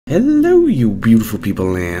Hello you beautiful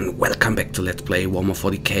people and welcome back to Let's Play Warhammer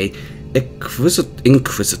 40k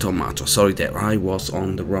Inquisitor Martyr. Sorry there, I was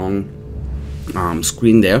on the wrong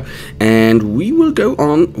screen there. And we will go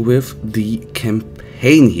on with the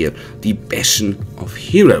campaign here, the Bastion of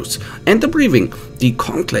Heroes. And the briefing, the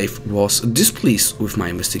Conclave was displeased with my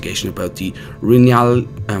investigation about the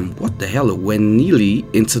Wenili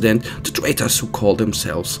incident. The traitors who call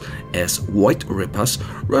themselves as White Rippers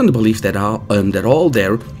run the belief that all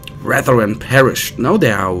their brethren perished. Now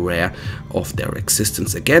they are aware of their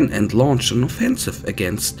existence again and launch an offensive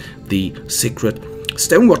against the secret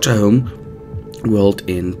Stonewatcher home world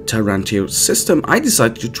in Tarantir system. I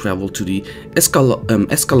decided to travel to the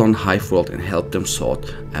Escalon Hive world and help them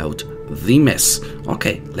sort out the mess.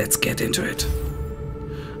 Okay, let's get into it.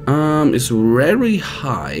 It's very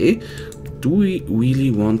high. Do we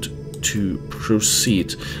really want to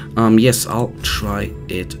proceed? Yes, I'll try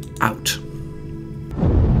it out.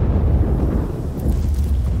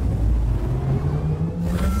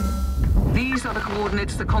 These are the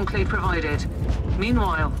coordinates the Conclave provided.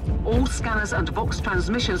 Meanwhile, all scanners and Vox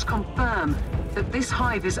transmissions confirm that this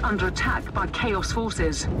hive is under attack by Chaos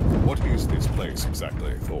forces. What is this place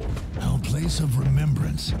exactly, Thor? Our place of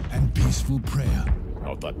remembrance and peaceful prayer.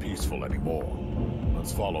 Not that peaceful anymore.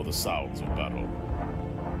 Let's follow the sounds of battle.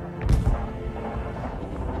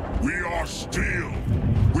 We are steel.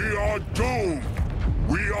 We are doomed.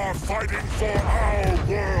 We are fighting for our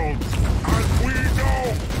world. And we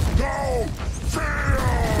know no fear!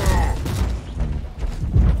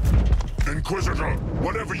 Inquisitor,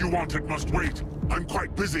 whatever you want, it must wait. I'm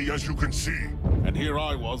quite busy, as you can see. And here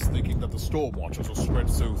I was thinking that the Storm Watchers are spread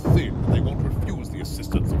so thin they won't refuse the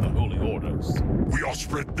assistance of the Holy Orders. We are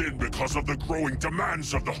spread thin because of the growing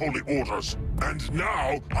demands of the Holy Orders. And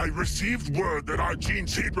now, I received word that our gene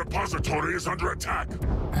seed repository is under attack.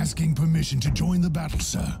 Asking permission to join the battle,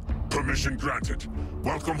 sir. Permission granted.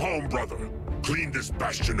 Welcome home, brother. Clean this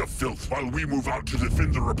bastion of filth while we move out to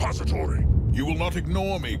defend the repository. You will not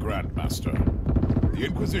ignore me, Grandmaster. The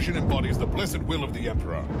Inquisition embodies the blessed will of the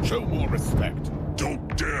Emperor. Show more respect.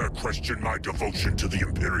 Don't dare question my devotion to the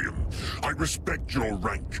Imperium. I respect your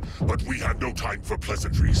rank, but we have no time for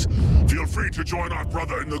pleasantries. Feel free to join our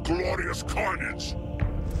brother in the glorious carnage.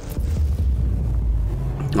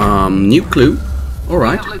 New clue.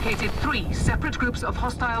 Alright. We have located 3 separate groups of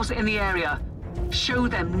hostiles in the area. Show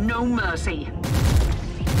them no mercy.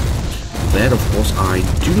 That, of course, I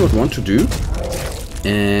do not want to do.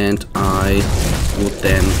 And I would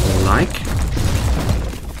then like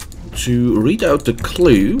to read out the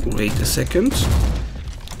clue. Wait a second.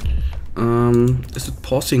 Is it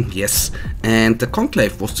pausing? Yes. And the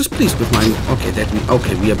Conclave was displeased with my...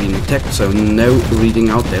 Okay, we are being attacked, so no reading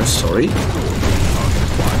out there, sorry.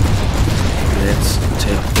 Let's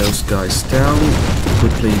take those guys down.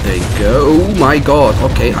 Quickly they go. Oh my god,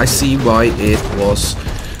 okay, I see why it was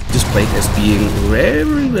displayed as being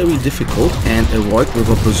very, very difficult, and a White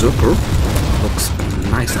River Berserker looks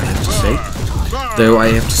nice, I have to say. Though I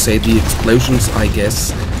have to say the explosions, I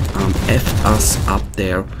guess, effed us up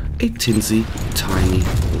there a tinsy tiny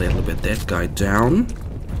little bit. That guy down.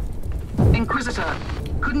 Inquisitor,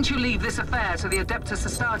 couldn't you leave this affair to the Adeptus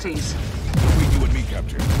Astartes? Between you and me,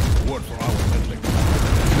 Captain. Word for our meddling.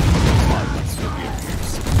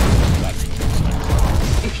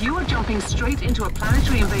 If you are jumping straight into a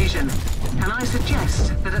planetary invasion, can I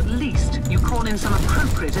suggest that at least you call in some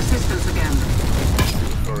appropriate assistance again?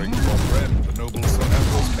 Referring to our friend, the noble Sir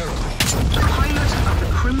Ambrose Carroll. The pilot of the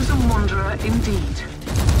Crimson Wanderer, indeed.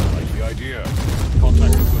 I like the idea.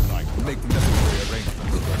 Contact us good night. Make the necessary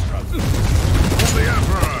arrangements for the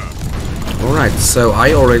Emperor! Alright, so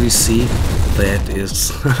I already see that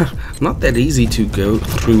is not that easy to go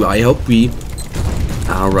through. I hope we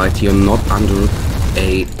are right here, not under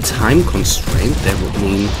a time constraint. That would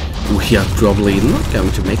mean we are probably not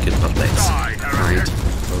going to make it, but let's find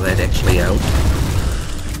that actually out.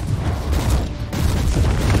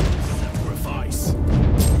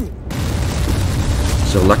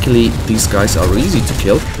 So luckily these guys are easy to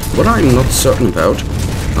kill. What I'm not certain about,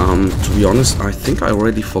 to be honest, I think I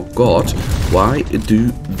already forgot, why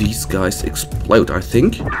do these guys explode? I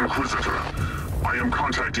think... Inquisitor, I am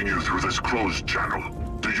contacting you through this closed channel.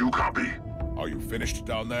 Do you copy? Are you finished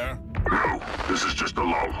down there? No, this is just a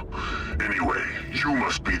lull. Anyway, you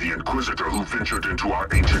must be the Inquisitor who ventured into our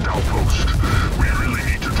ancient outpost. We really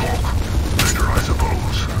need to talk. Later, I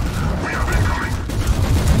suppose. We have incoming.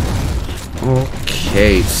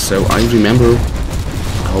 Okay, so I remember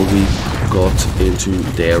how we got into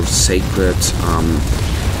their sacred,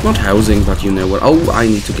 not housing, but you know what. Oh, I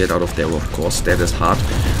need to get out of there, of course. That is hard.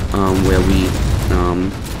 Where we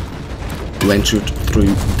ventured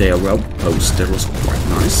through their post. That was quite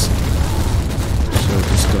nice. So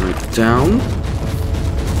this guy down.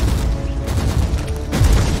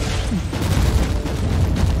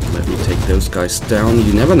 Let me take those guys down.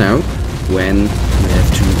 You never know when we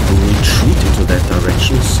have to retreat into that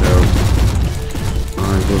direction, so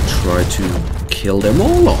I will try to kill them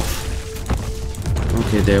all off.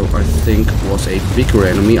 Okay, there I think was a bigger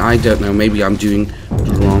enemy. I don't know, maybe I'm doing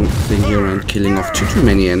the wrong thing here and killing off too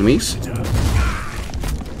many enemies.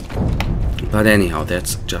 But anyhow,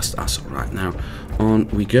 that's just us right now. On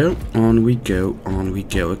we go, on we go, on we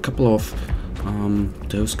go. A couple of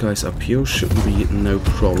those guys up here shouldn't be no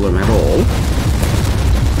problem at all.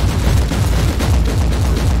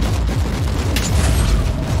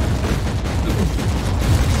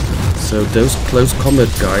 So those close combat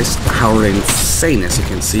guys are insane, as you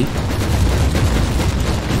can see.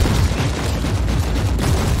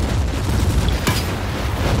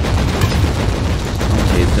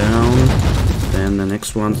 Okay, down. Then the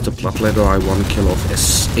next one's the Bloodletter. I want to kill off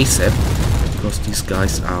ASAP, because these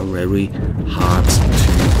guys are very hard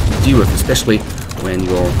to deal with, especially when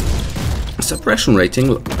your suppression rating,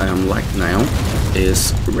 like now,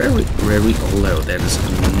 is very, very low. That is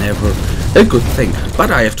never a good thing.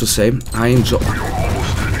 But I have to say, I enjoy. You're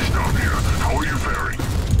almost finished down here. How are you faring?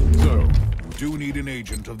 So, you do need an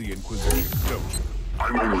agent of the Inquisition, don't you?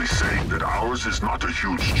 I'm only saying that ours is not a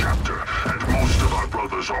huge chapter, and most of our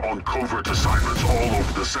brothers are on covert assignments all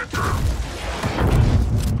over the sector.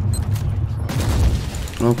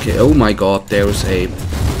 Okay, oh my god, there is a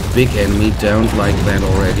big enemy down like that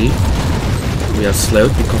already. We are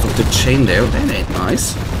slowed because of the chain there. That ain't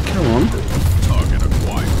nice. Come on. Target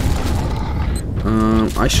acquired.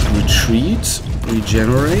 I should retreat,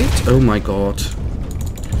 regenerate. Oh my god.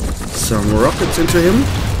 Some rockets into him.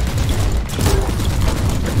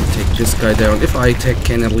 Let me take this guy down. If I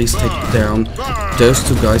can at least take down those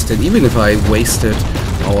two guys, then even if I wasted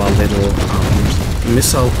our little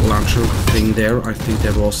missile launcher thing there, I think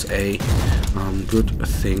that was a good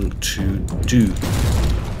thing to do.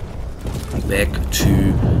 Back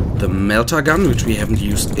to the melter gun, which we haven't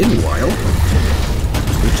used in a while,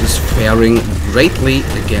 which is faring greatly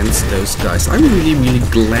against those guys. I'm really, really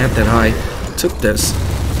glad that I took this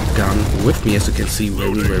gun with me. As you can see,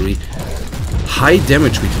 very, very high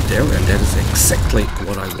damage we did there, and that is exactly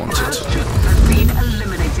what I wanted. Bastion has been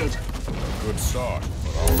eliminated. Good start,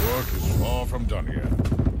 but our work is far from done yet.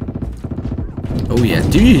 Oh yeah,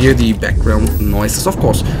 do you hear the background noises? Of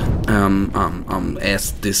course,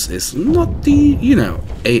 as this is not the, you know,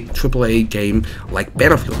 a AAA game like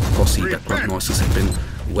Battlefield. Of course, the background noises have been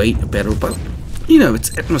way better, but, you know,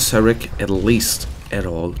 it's atmospheric at least at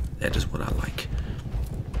all. That is what I like.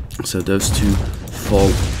 So those two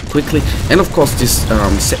fall quickly. And of course, this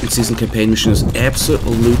second season campaign mission is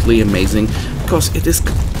absolutely amazing, because it is...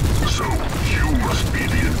 So, you must be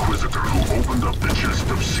the Inquisitor who opened up the chest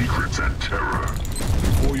of secrets and terror.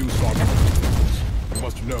 Before you saw me, you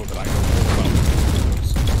must know that I know more about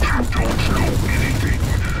this. You don't know anything.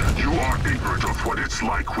 You are ignorant of what it's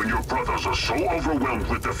like when your brothers are so overwhelmed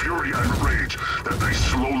with the fury and rage that they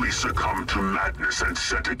slowly succumb to madness and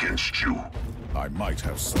set against you. I might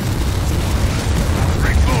have some.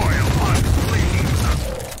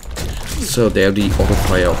 So there, the auto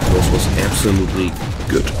fire, of course, was absolutely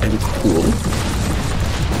good and cool.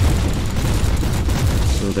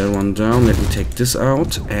 So that one down. Let me take this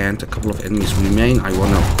out, and a couple of enemies remain. I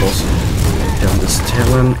wanna, of course, take down this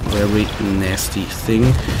Talon, very nasty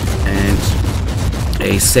thing, and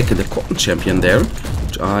a second Cotton Champion there,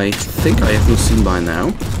 which I think I haven't seen by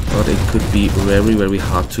now, but it could be very, very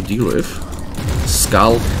hard to deal with.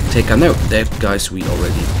 Skull Taker, no, that guys we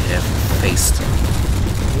already have faced.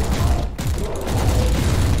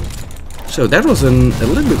 So that was a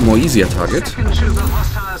little bit more easier target. Second troop of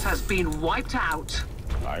hostiles has been wiped out.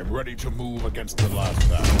 I'm ready to move against the last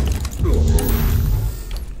battle.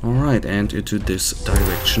 Alright, and into this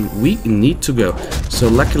direction we need to go. So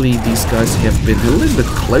luckily these guys have been a little bit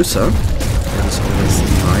closer. That is always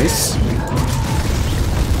nice.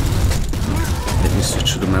 Let me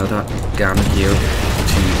switch to the melter gun here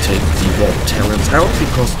to take the Warp Talons out,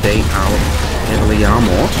 because they are heavily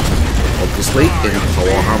armored. Obviously, in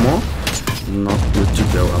power armor. Not good to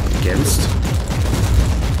go up against.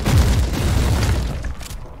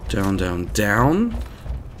 Down, down, down.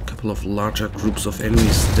 A couple of larger groups of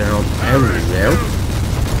enemies down everywhere.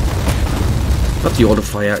 But the auto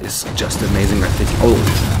fire is just amazing, I think.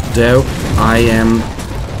 Although I am,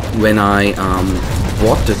 when I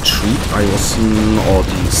bought the treat, I was or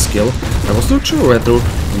the skill, I was not sure whether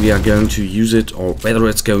we are going to use it or whether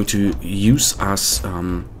it's going to use us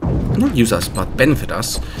not use us, but benefit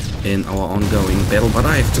us in our ongoing battle. But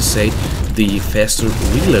I have to say, the faster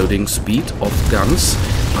reloading speed of guns,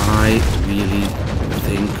 I really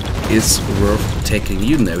think is worth taking.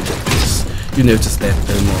 You notice this. You notice that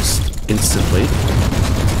almost instantly.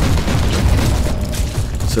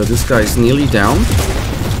 So this guy is nearly down.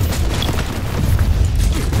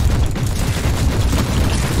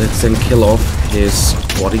 Let's then kill off his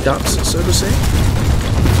bodyguards, so to say.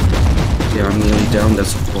 Yeah, I'm nearly down.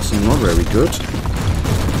 That's of course not very good.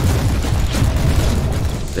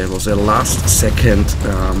 There was a last second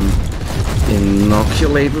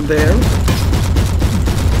inoculator there.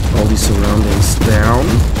 All the surroundings down,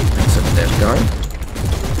 except that guy.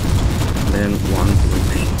 And then one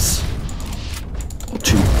remains. Or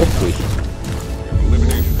two, or three.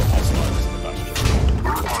 Eliminating the hostiles in the Bastion. The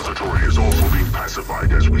repository is also being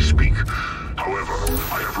pacified as we speak. However,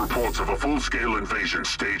 I have reports of a full-scale invasion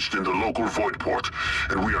staged in the local void port,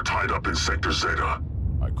 and we are tied up in Sector Zeta.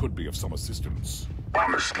 I could be of some assistance.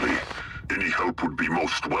 Honestly, any help would be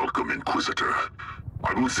most welcome, Inquisitor.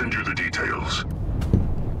 I will send you the details.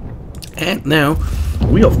 And now,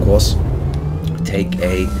 we of course take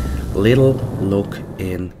a little look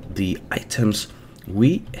in the items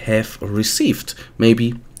we have received.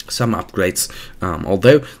 Maybe some upgrades,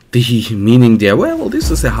 although the meaning there, well, this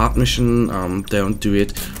is a hard mission, don't do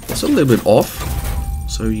it, was a little bit off.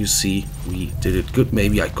 So you see, we did it good.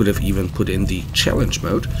 Maybe I could have even put in the challenge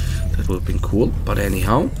mode. That would have been cool. But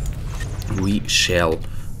anyhow, we shall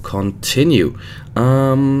continue.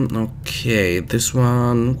 Okay, this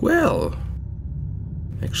one, well,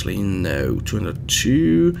 actually no,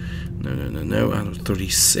 202, no,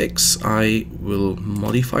 136. I will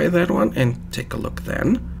modify that one and take a look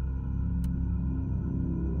then.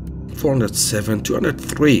 407,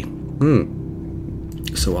 203.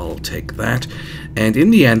 So I'll take that. And in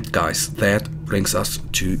the end, guys, that brings us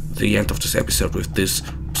to the end of this episode with this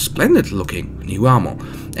splendid looking new armor.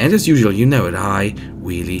 And as usual, you know it, I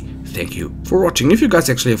really thank you for watching. If you guys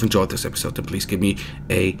actually have enjoyed this episode, then please give me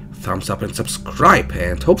a thumbs up and subscribe.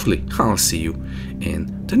 And hopefully I'll see you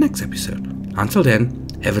in the next episode. Until then,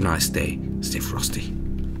 have a nice day. Stay frosty.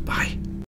 Bye.